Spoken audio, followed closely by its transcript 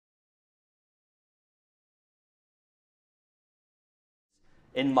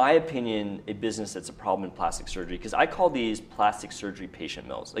in my opinion, a business that's a problem in plastic surgery, because I call these plastic surgery patient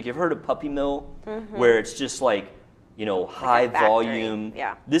mills. Like, you've heard of puppy mill, where it's just like, you know, high volume.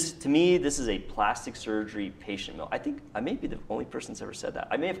 Yeah. This, to me, this is a plastic surgery patient mill. I think I may be the only person that's ever said that.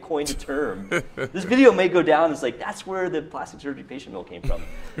 I may have coined a term. This video may go down as like, that's where the plastic surgery patient mill came from.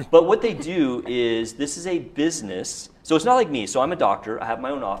 But what they do is, this is a business. So it's not like me. So I'm a doctor. I have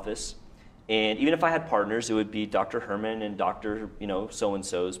my own office. And even if I had partners, it would be Dr. Hermann and Dr.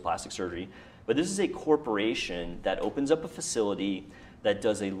 So-and-so's plastic surgery. But this is a corporation that opens up a facility that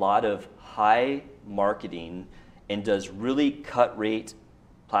does a lot of high marketing and does really cut rate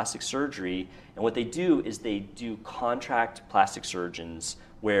plastic surgery. And what they do is they do contract plastic surgeons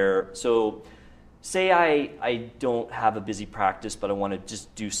where, so say I don't have a busy practice, but I want to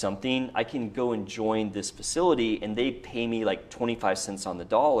just do something, I can go and join this facility and they pay me like 25 cents on the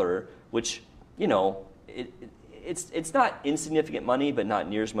dollar, which, you know, it's not insignificant money, but not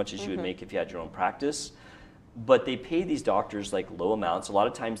near as much as you would make if you had your own practice. But they pay these doctors like low amounts. A lot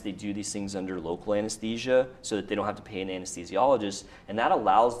of times they do these things under local anesthesia so that they don't have to pay an anesthesiologist, and that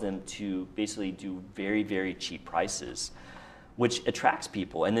allows them to basically do very, very cheap prices, which attracts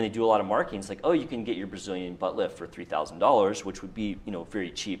people. And then they do a lot of marketing. It's like, oh, you can get your Brazilian butt lift for $3,000, which would be, you know, very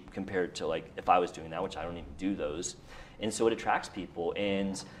cheap compared to like if I was doing that, which I don't even do those. And so it attracts people.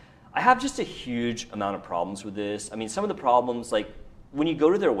 And I have just a huge amount of problems with this. I mean, some of the problems, like, when you go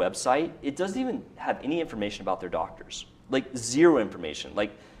to their website, it doesn't even have any information about their doctors. Like, zero information.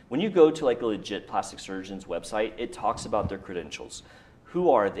 Like, when you go to like a legit plastic surgeon's website, it talks about their credentials.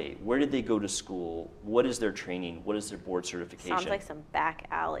 Who are they? Where did they go to school? What is their training? What is their board certification? Sounds like some back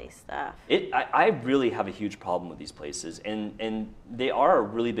alley stuff. I really have a huge problem with these places. And they are a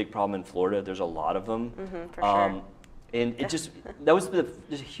really big problem in Florida. There's a lot of them. For sure. And it just, that was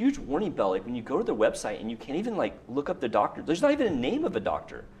there's a huge warning bell. Like, when you go to their website and you can't even like look up the doctor, there's not even a name of a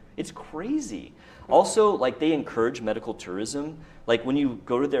doctor. It's crazy. Also, like, they encourage medical tourism. Like, when you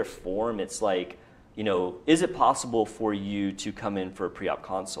go to their form, it's like, you know, is it possible for you to come in for a pre-op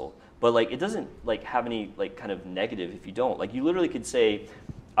consult? But like, it doesn't like have any like kind of negative if you don't. Like, you literally could say,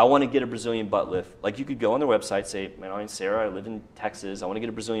 I want to get a Brazilian butt lift. Like, you could go on their website, say, my name's Sarah, I live in Texas, I want to get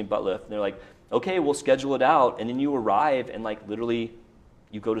a Brazilian butt lift. And they're like, okay, we'll schedule it out. And then you arrive and like literally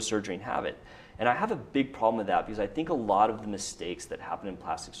you go to surgery and have it. And I have a big problem with that because I think a lot of the mistakes that happen in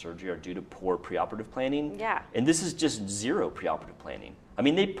plastic surgery are due to poor preoperative planning. Yeah. And this is just zero preoperative planning. I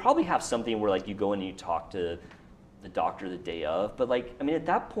mean, they probably have something where like you go in and you talk to the doctor the day of, but like, I mean, at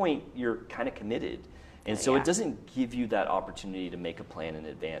that point you're kind of committed. And so it doesn't give you that opportunity to make a plan in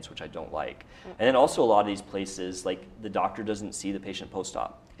advance, which I don't like. And then also a lot of these places, like, the doctor doesn't see the patient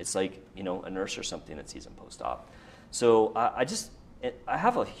post-op. It's like, you know, a nurse or something that sees them post-op. So I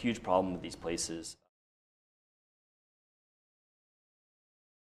have a huge problem with these places.